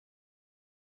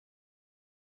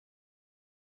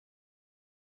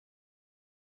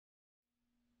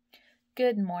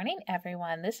Good morning,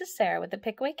 everyone. This is Sarah with the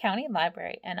Pickaway County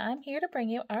Library, and I'm here to bring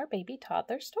you our baby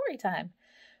toddler story time.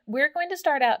 We're going to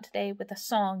start out today with a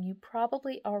song you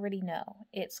probably already know.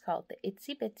 It's called The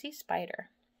Itsy Bitsy Spider.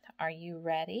 Are you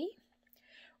ready?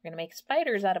 We're going to make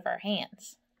spiders out of our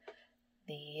hands.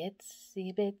 The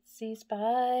itsy bitsy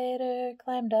spider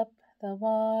climbed up the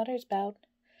water spout.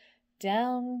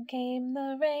 Down came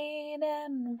the rain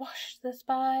and washed the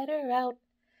spider out.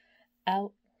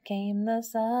 Out came the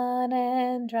sun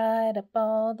and dried up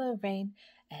all the rain,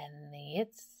 and the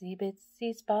itsy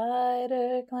bitsy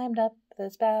spider climbed up the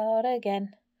spout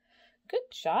again. Good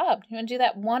job. You want to do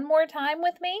that one more time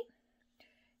with me?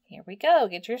 Here we go.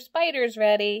 Get your spiders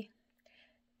ready.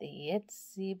 The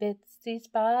itsy bitsy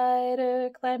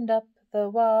spider climbed up the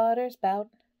water spout.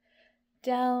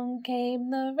 Down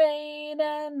came the rain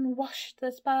and washed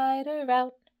the spider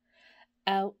out.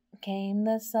 Out came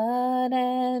the sun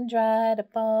and dried up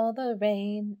all the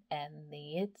rain, and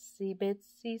the itsy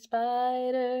bitsy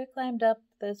spider climbed up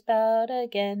the spout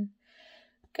again.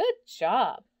 Good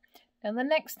job. Now the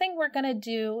next thing we're going to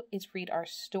do is read our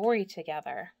story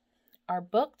together. Our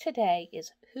book today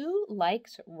is Who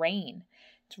Likes Rain?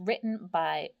 It's written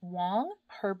by Wong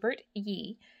Herbert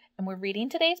Lee, and we're reading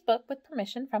today's book with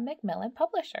permission from Macmillan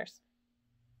Publishers.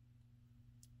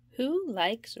 Who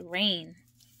Likes Rain?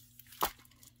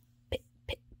 Pit,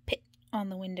 pit, pit on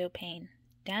the window pane.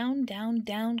 Down, down,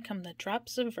 down come the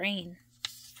drops of rain.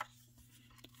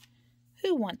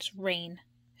 Who wants rain?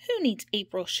 Who needs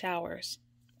April showers?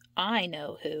 I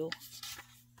know who.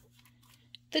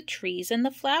 The trees and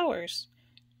the flowers.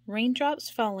 Raindrops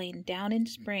falling down in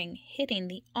spring, hitting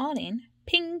the awning,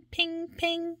 ping, ping,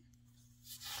 ping.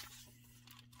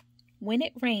 When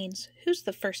it rains, who's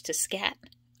the first to scat?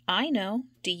 I know.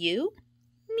 Do you?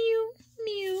 Mew,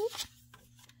 mew.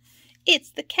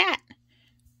 It's the cat.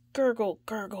 Gurgle,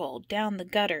 gurgle, down the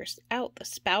gutters, out the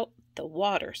spout, the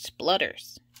water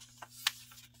splutters.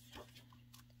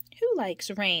 Who likes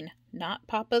rain? Not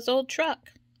Papa's old truck.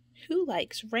 Who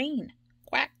likes rain?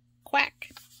 Quack,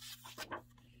 quack.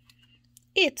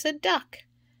 It's a duck.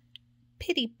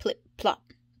 Pitty plip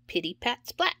plop, pitty pat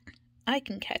splat. I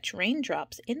can catch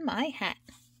raindrops in my hat.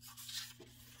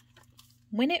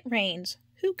 When it rains,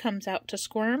 who comes out to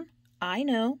squirm? I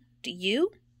know. Do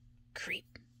you?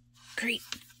 Creep, creep.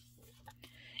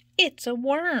 It's a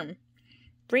worm.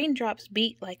 Raindrops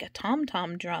beat like a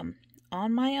tom-tom drum.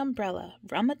 On my umbrella,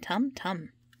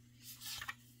 rum-a-tum-tum.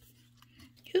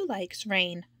 Who likes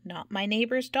rain? Not my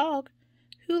neighbor's dog.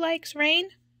 Who likes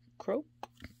rain? Croak,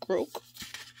 croak.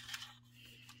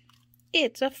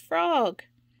 It's a frog.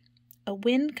 A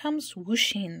wind comes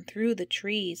whooshing through the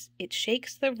trees. It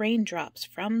shakes the raindrops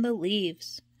from the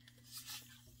leaves.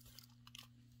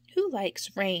 Who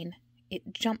likes rain?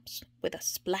 It jumps with a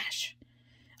splash.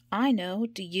 I know,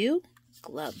 do you?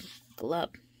 Glub,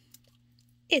 glub.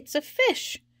 It's a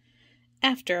fish.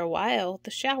 After a while,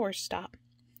 the showers stop.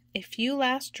 A few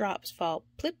last drops fall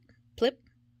plip, plip,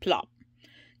 plop.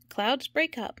 Clouds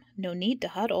break up, no need to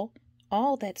huddle.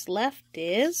 All that's left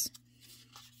is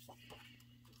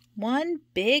one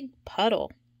big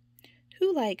puddle.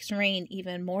 Who likes rain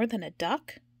even more than a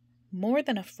duck? More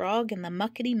than a frog in the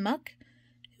muckety muck?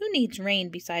 Who needs rain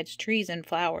besides trees and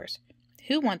flowers?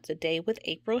 Who wants a day with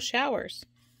April showers?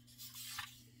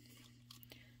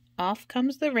 Off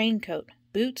comes the raincoat,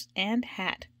 boots, and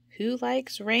hat. Who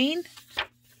likes rain?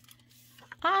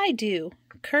 I do.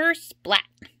 Kerr splat.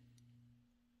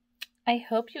 I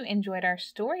hope you enjoyed our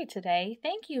story today.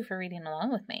 Thank you for reading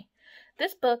along with me.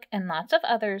 This book and lots of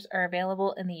others are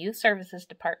available in the Youth Services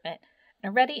Department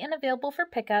and are ready and available for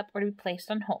pickup or to be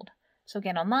placed on hold. So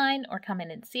get online or come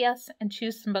in and see us and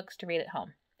choose some books to read at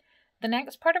home. The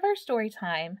next part of our story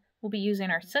time will be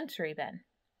using our sensory bin.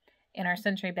 In our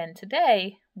sensory bin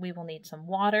today, we will need some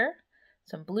water,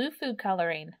 some blue food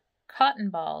coloring, cotton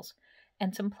balls,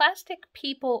 and some plastic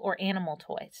people or animal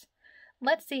toys.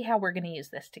 Let's see how we're going to use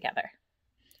this together.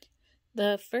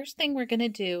 The first thing we're going to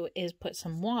do is put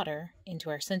some water into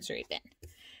our sensory bin.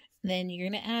 Then you're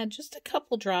going to add just a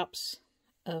couple drops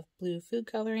of blue food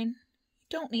coloring.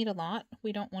 You don't need a lot.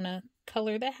 We don't want to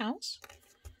color the house.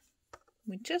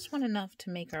 We just want enough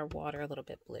to make our water a little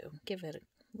bit blue. Give it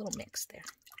a little mix there.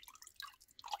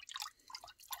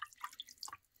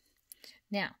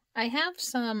 Now, I have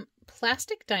some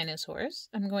plastic dinosaurs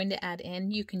I'm going to add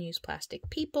in. You can use plastic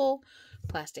people,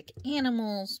 plastic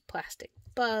animals, plastic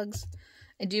bugs.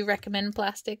 I do recommend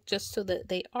plastic just so that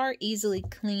they are easily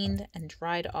cleaned and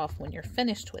dried off when you're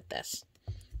finished with this.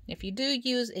 If you do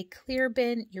use a clear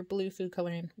bin, your blue food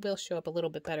coloring will show up a little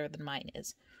bit better than mine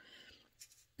is.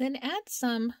 Then add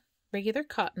some regular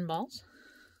cotton balls.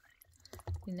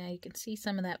 Now you can see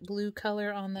some of that blue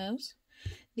color on those.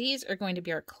 These are going to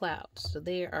be our clouds. So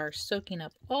they are soaking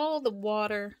up all the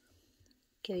water,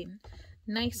 getting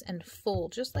nice and full,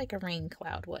 just like a rain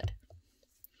cloud would.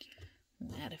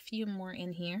 We'll add a few more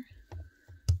in here.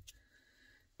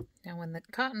 Now when the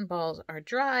cotton balls are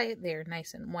dry, they're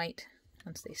nice and white.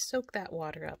 Once they soak that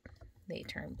water up, they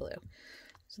turn blue.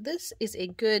 So this is a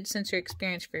good sensory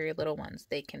experience for your little ones.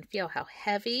 They can feel how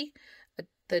heavy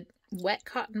the wet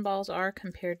cotton balls are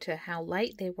compared to how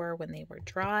light they were when they were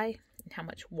dry, and how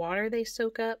much water they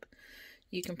soak up.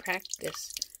 You can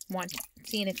practice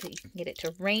seeing if you can get it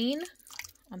to rain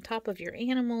on top of your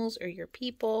animals or your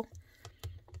people.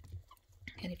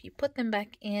 And if you put them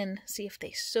back in, see if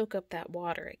they soak up that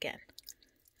water again.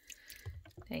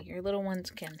 Now your little ones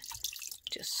can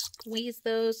just squeeze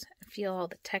those and feel all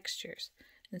the textures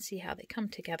and see how they come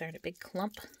together in a big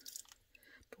clump.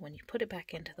 But when you put it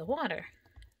back into the water,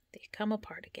 they come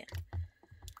apart again.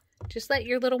 Just let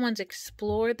your little ones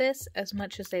explore this as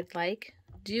much as they'd like.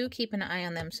 Do keep an eye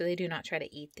on them so they do not try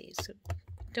to eat these. So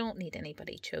don't need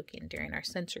anybody choking during our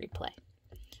sensory play.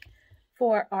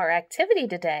 For our activity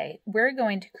today, we're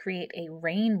going to create a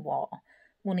rain wall.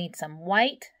 We'll need some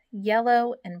white,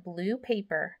 yellow, and blue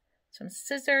paper, some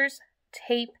scissors,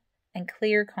 tape, and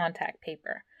clear contact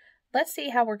paper. Let's see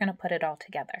how we're going to put it all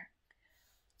together.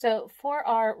 So for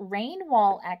our rain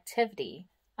wall activity,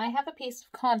 I have a piece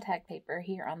of contact paper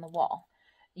here on the wall.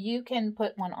 You can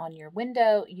put one on your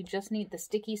window. You just need the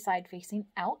sticky side facing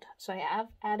out. So I have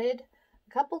added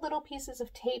a couple little pieces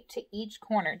of tape to each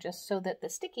corner just so that the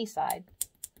sticky side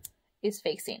is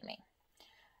facing me.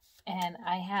 And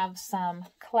I have some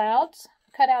clouds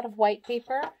cut out of white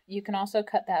paper. You can also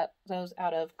cut those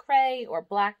out of gray or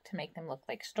black to make them look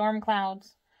like storm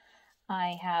clouds.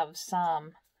 I have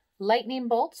some lightning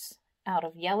bolts out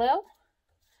of yellow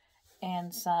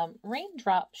and some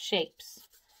raindrop shapes.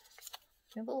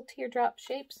 Your little teardrop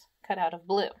shapes cut out of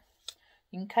blue.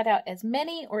 You can cut out as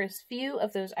many or as few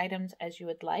of those items as you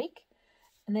would like.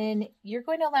 And then you're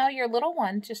going to allow your little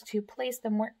one just to place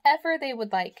them wherever they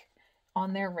would like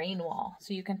on their rain wall.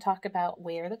 So you can talk about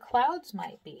where the clouds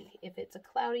might be. If it's a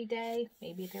cloudy day,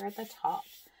 maybe they're at the top.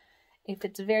 If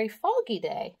it's a very foggy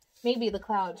day, maybe the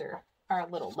clouds are a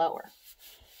little lower.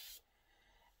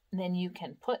 And then you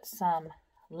can put some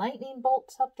lightning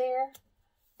bolts up there.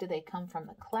 Do they come from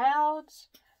the clouds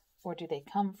or do they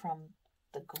come from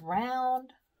the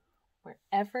ground?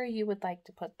 Wherever you would like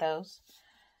to put those.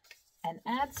 And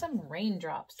add some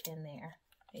raindrops in there.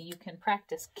 You can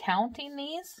practice counting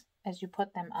these as you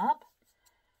put them up.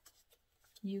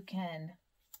 You can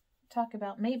talk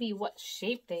about maybe what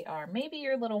shape they are. Maybe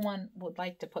your little one would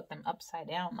like to put them upside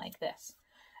down like this.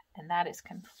 And that is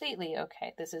completely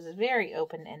okay. This is a very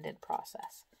open-ended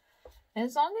process. And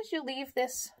as long as you leave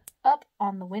this up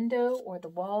on the window or the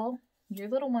wall, your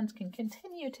little ones can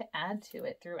continue to add to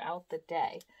it throughout the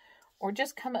day. Or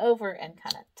just come over and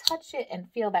kind of touch it and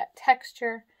feel that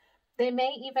texture. They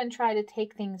may even try to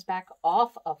take things back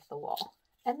off of the wall.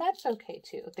 And that's okay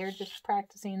too. They're just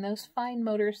practicing those fine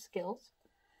motor skills.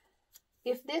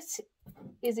 If this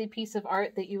is a piece of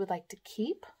art that you would like to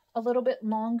keep a little bit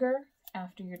longer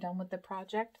after you're done with the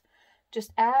project,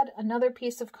 just add another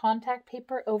piece of contact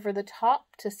paper over the top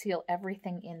to seal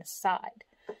everything inside.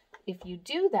 If you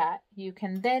do that, you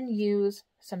can then use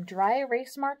some dry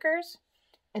erase markers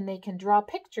and they can draw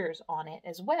pictures on it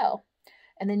as well.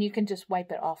 And then you can just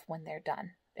wipe it off when they're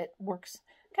done. It works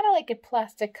kind of like a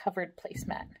plastic covered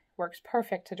placemat. Works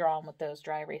perfect to draw on with those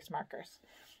dry erase markers.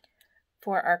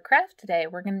 For our craft today,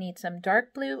 we're going to need some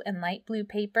dark blue and light blue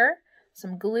paper,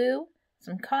 some glue,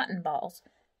 some cotton balls,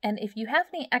 and if you have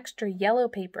any extra yellow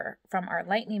paper from our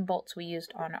lightning bolts we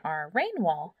used on our rain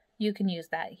wall, you can use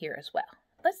that here as well.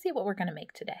 Let's see what we're going to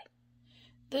make today.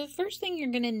 The first thing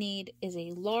you're going to need is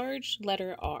a large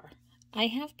letter R. I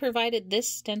have provided this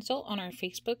stencil on our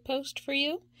Facebook post for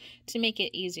you to make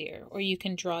it easier, or you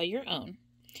can draw your own.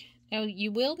 Now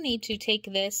you will need to take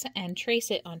this and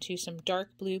trace it onto some dark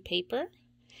blue paper.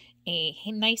 A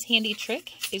nice handy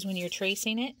trick is when you're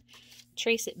tracing it,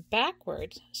 trace it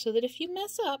backwards so that if you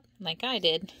mess up, like I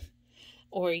did,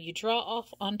 or you draw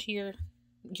off onto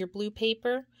your blue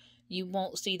paper, you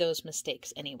won't see those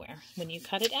mistakes anywhere when you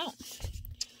cut it out.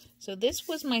 So this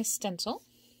was my stencil,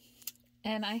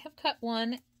 and I have cut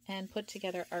one and put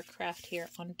together our craft here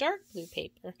on dark blue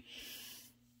paper.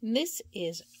 This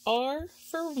is R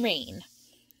for rain.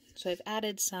 So I've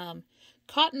added some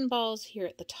cotton balls here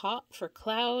at the top for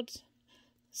clouds,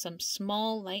 some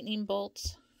small lightning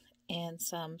bolts, and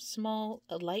some small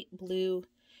light blue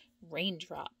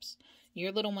raindrops.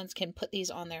 Your little ones can put these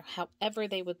on there however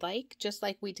they would like, just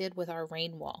like we did with our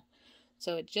rain wall.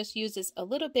 So it just uses a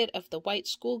little bit of the white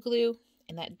school glue,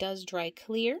 and that does dry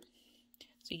clear.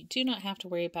 So you do not have to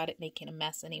worry about it making a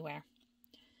mess anywhere.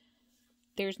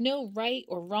 There's no right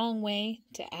or wrong way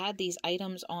to add these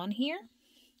items on here.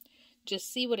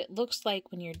 Just see what it looks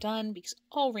like when you're done, because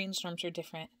all rainstorms are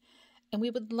different. And we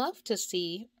would love to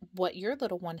see what your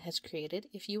little one has created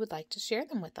if you would like to share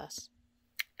them with us.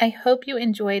 I hope you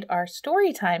enjoyed our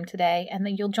story time today and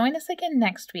that you'll join us again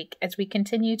next week as we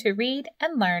continue to read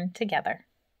and learn together.